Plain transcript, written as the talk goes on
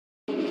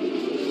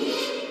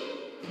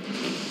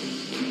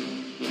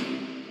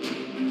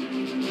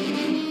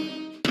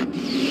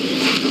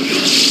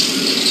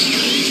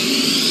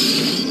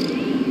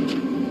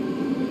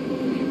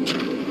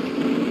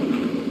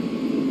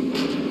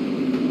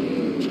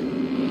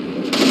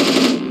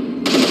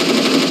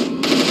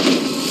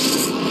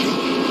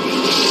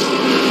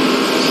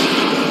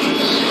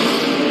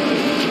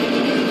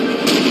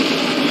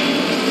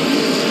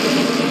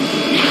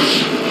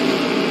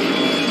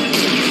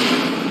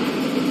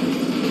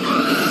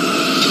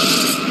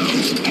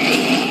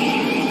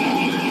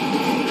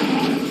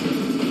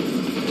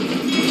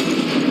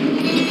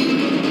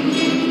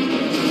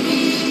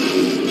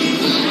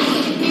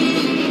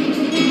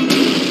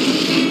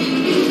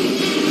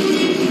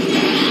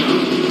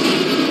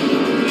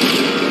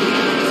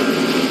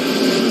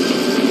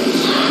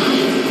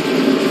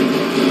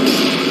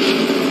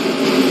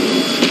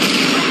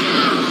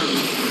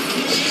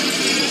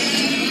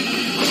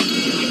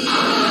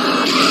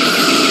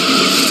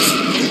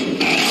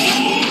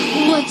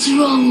What's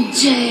wrong,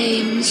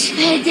 James?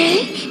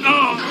 Headache?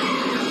 Oh,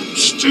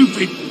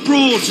 stupid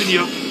broads in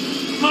your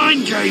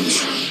mind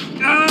games.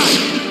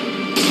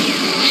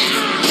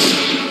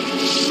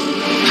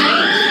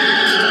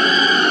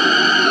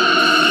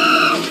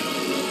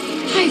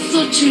 I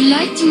thought you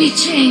liked me,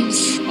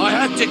 James. I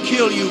had to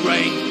kill you,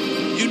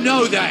 Rain. You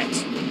know that.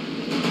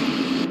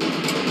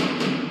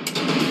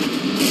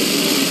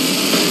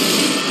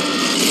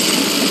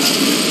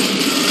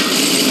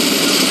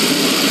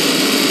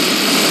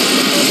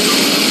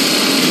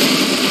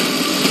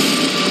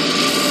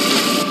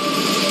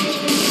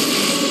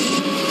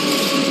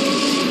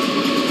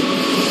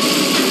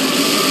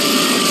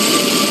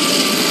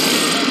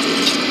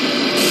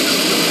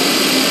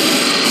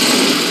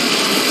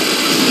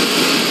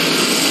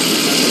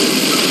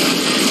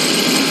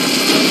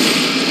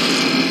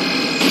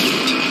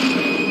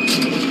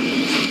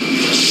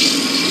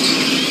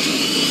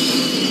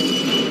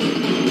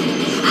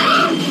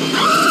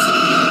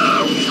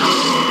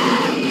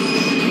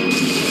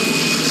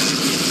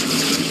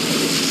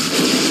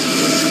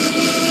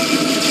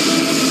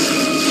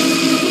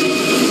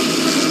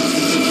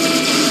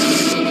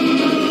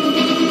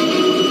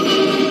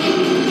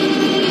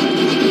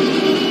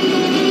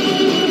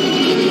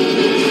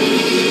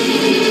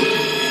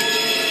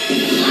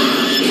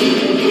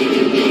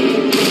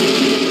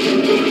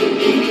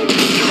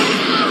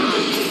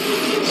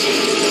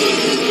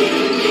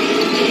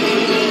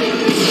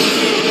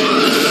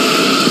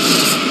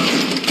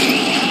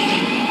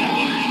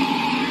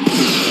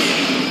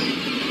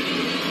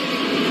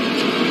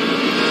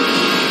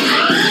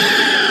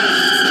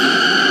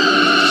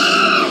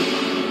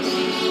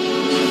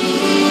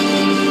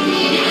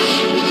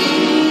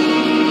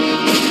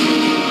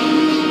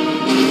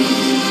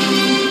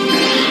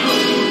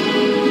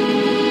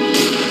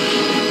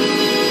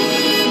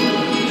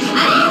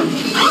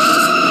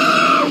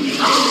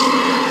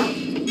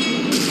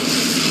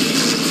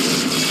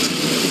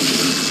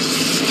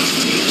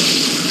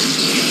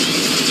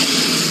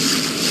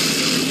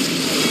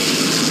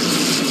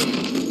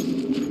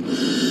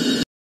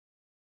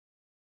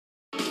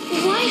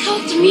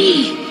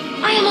 Me!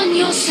 I am on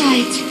your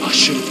side! I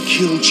should have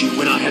killed you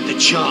when I had the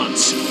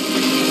chance.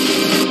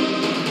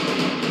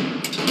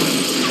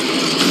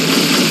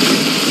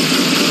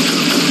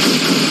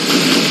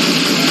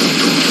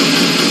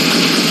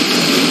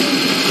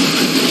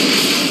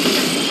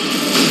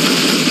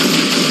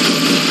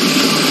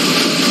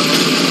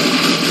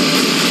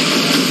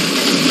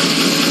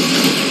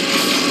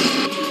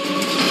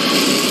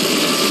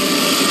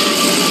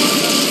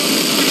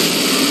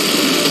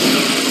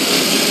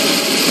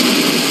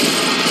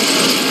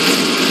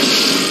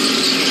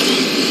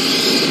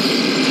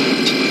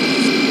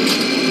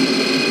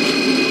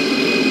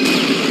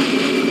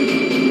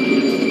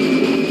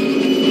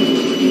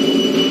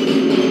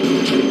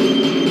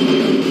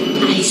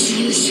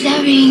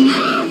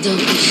 Don't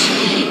be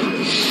shy.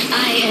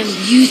 I am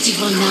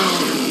beautiful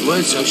now. You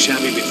weren't so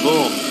shabby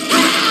before.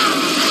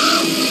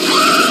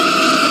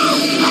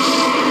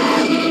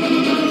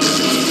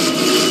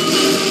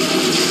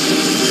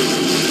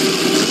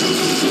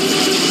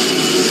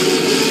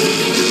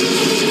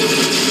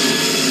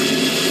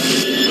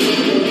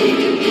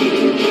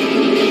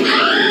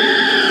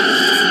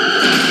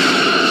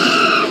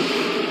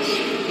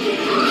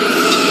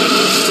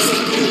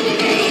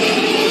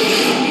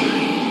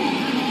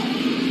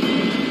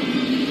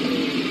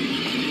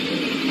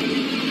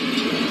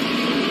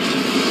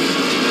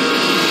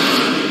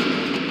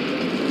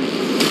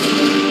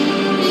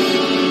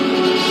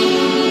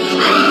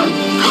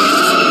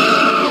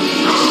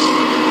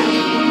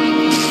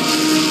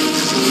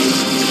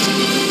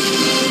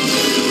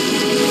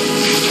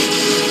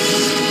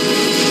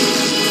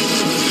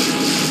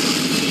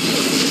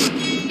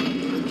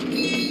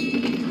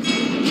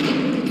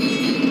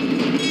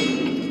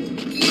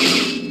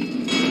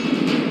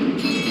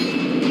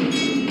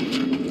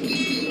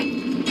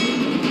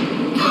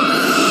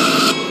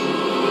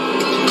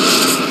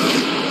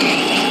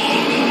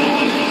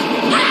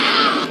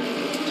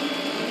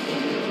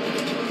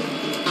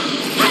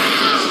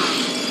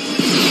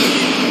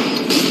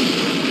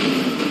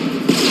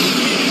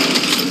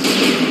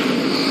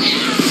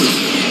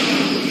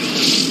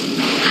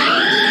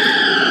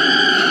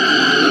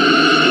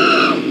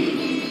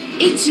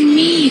 It's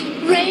me,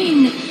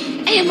 Rain.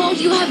 I am all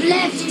you have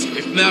left.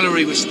 If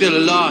Mallory was still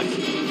alive,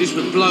 this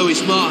would blow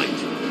his mind.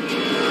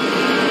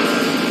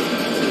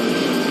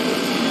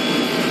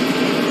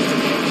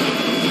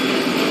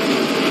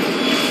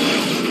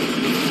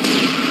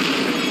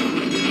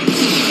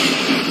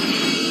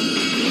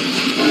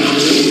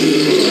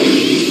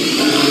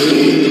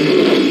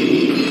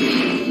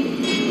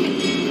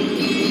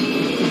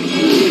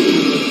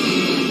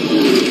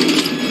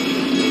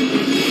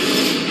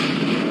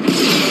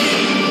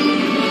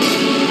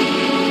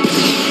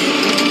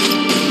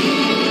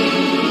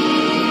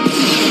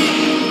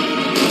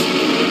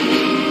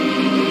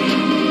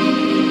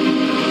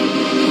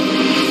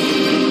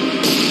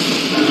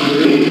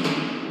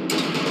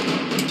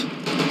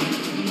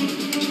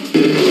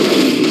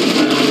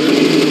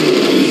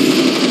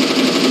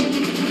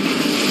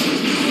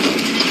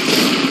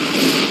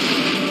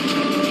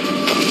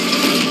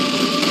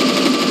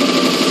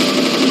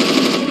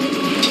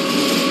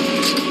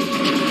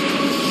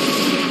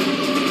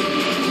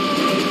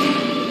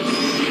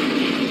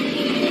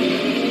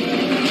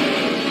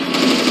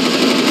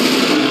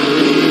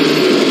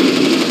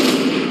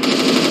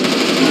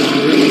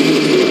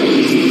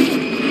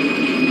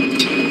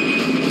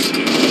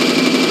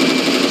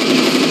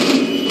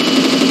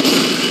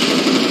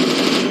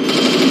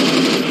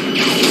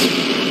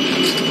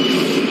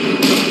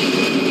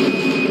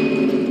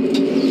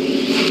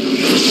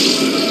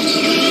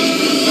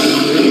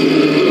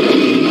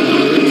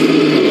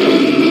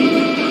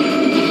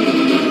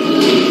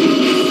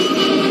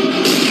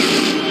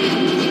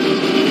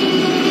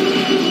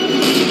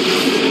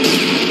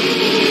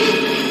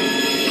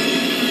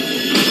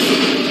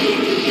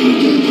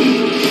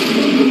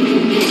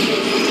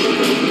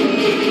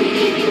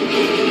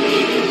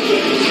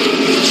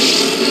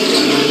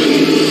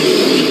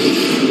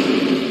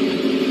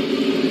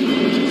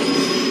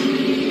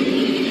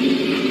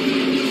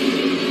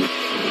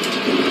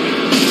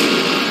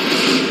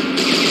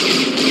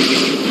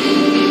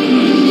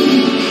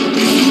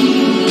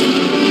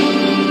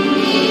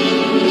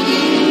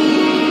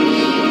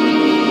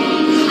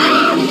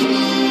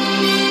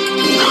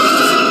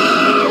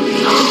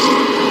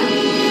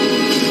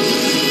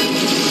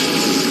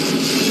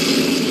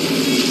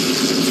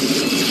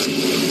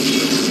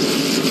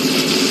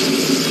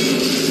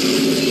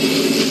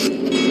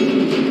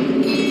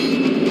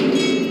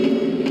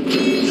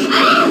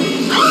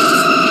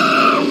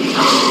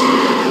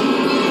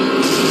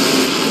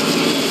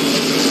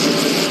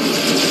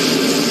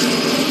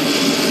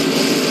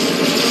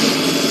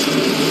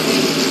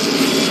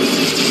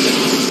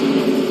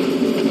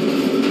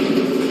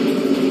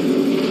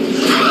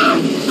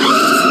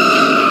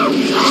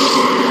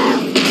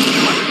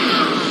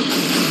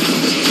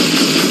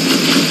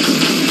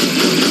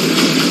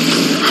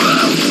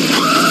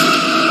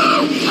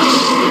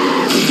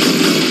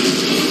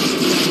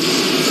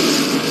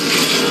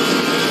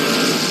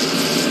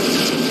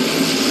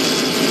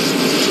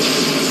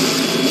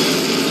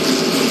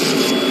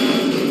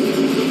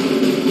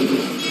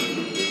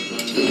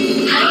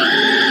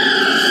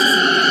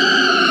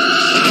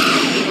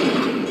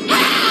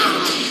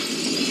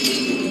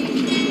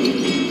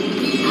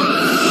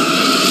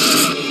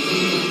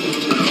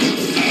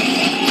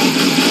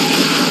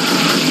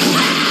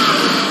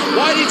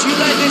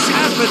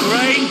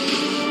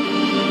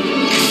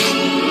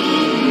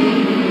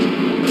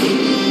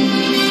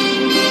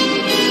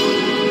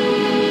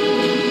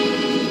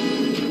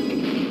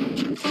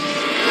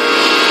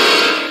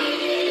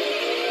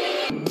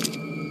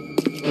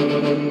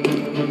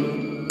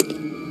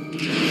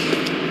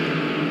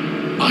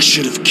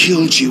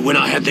 killed you when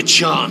I had the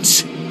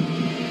chance.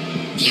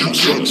 You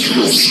can't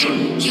use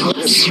your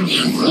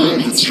raw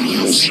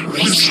materials,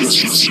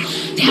 resources.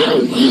 There are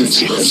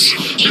worthless,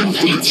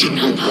 infinite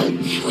number.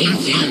 We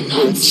will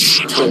not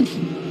stop.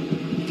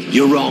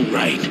 You're wrong,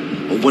 Rain,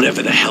 or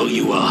whatever the hell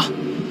you are.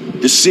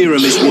 The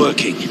serum is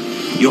working.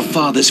 Your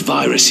father's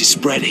virus is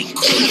spreading.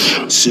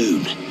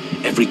 Soon,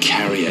 every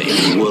carrier in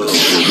the world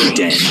will be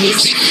dead.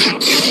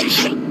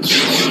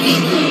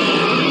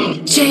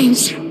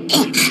 James,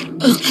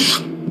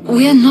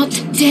 we're not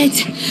dead.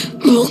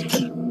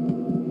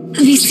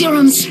 The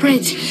serum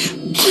spread.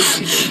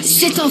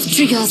 Set off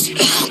triggers.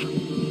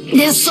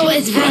 They're so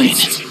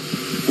advanced. Rain,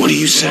 what are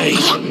you saying?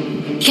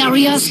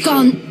 Carriers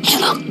gone.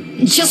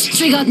 Just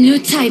triggered new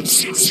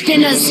types.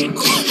 Spinners.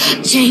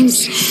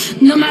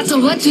 James, no matter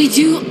what we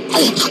do,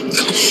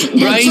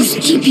 they'll Rain? just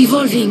keep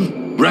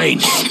evolving. Rain!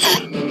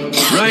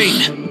 Rain!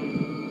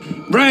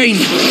 Rain!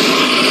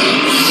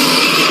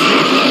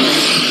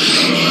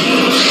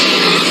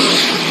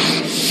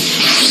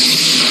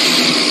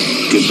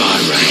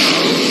 Goodbye, Rain.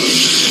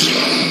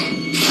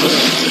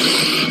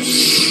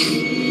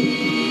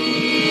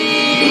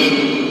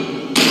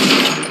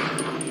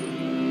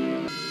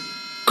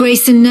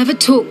 Grayson never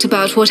talked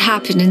about what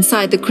happened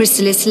inside the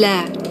chrysalis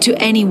lair to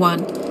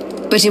anyone,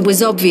 but it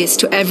was obvious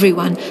to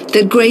everyone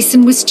that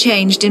Grayson was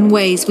changed in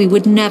ways we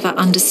would never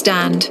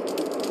understand.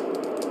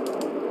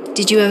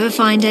 Did you ever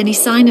find any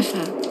sign of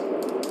her?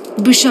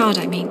 Bouchard,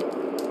 I mean.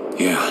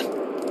 Yeah.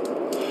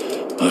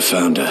 I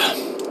found her.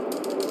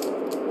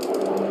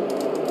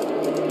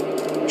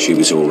 She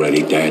was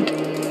already dead.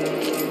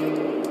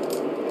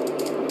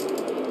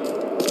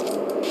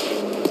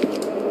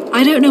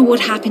 I don't know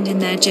what happened in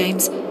there,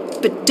 James,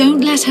 but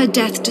don't let her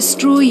death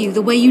destroy you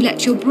the way you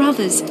let your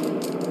brothers.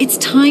 It's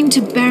time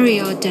to bury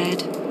our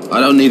dead. I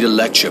don't need a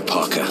lecture,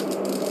 Parker.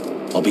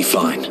 I'll be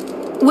fine.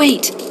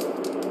 Wait.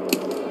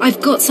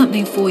 I've got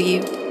something for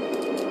you.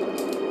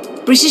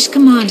 British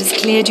Command has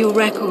cleared your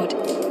record.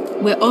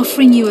 We're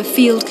offering you a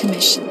field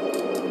commission.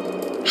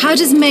 How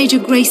does Major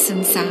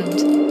Grayson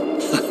sound?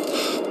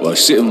 Well,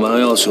 sitting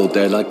my arse all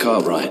day like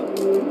Cartwright.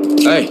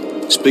 Hey,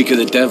 speak of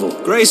the devil.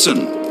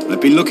 Grayson,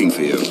 I've been looking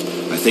for you.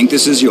 I think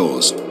this is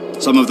yours.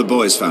 Some of the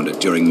boys found it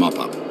during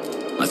mop-up.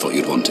 I thought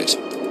you'd want it.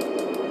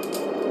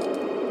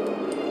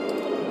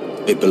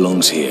 It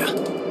belongs here.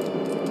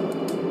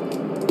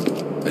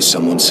 As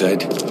someone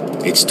said,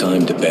 it's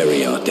time to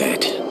bury our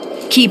dead.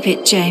 Keep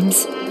it,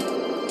 James.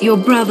 Your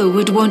brother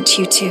would want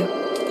you to.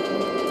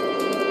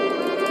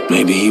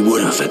 Maybe he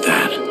would have at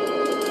that.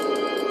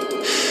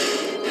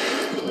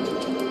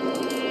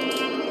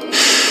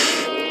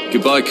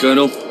 Goodbye,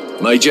 Colonel.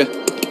 Major.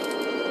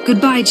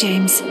 Goodbye,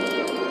 James.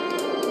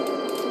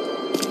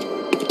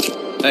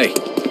 Hey,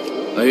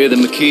 I hear the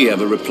McKee have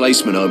a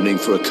replacement opening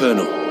for a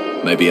colonel.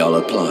 Maybe I'll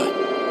apply.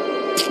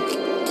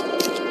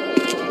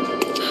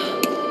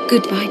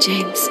 Goodbye,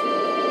 James.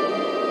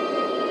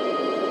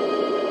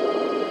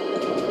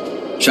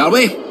 Shall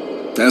we?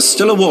 There's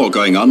still a war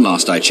going on,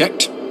 last I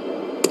checked.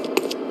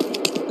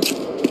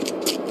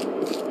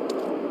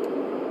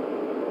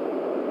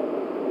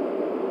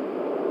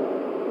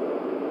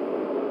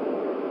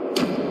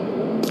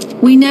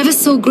 We never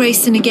saw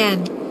Grayson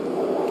again.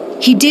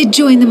 He did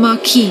join the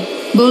Marquis,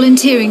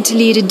 volunteering to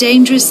lead a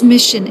dangerous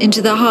mission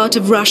into the heart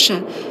of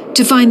Russia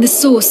to find the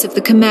source of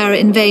the Chimera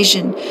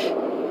invasion.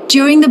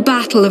 During the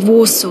Battle of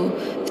Warsaw,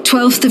 the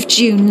 12th of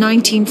June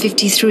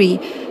 1953,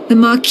 the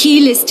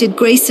Marquis listed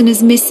Grayson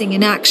as missing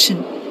in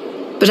action.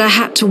 But I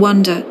had to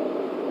wonder.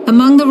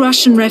 Among the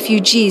Russian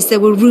refugees, there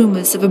were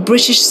rumors of a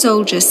British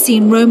soldier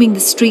seen roaming the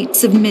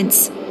streets of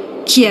Minsk,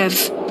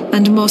 Kiev,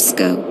 and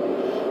Moscow.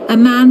 A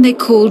man they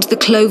called the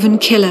Cloven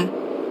Killer.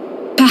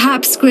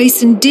 Perhaps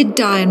Grayson did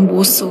die in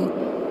Warsaw,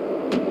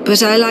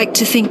 but I like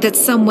to think that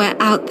somewhere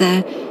out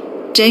there,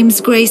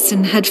 James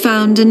Grayson had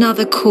found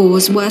another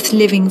cause worth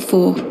living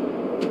for.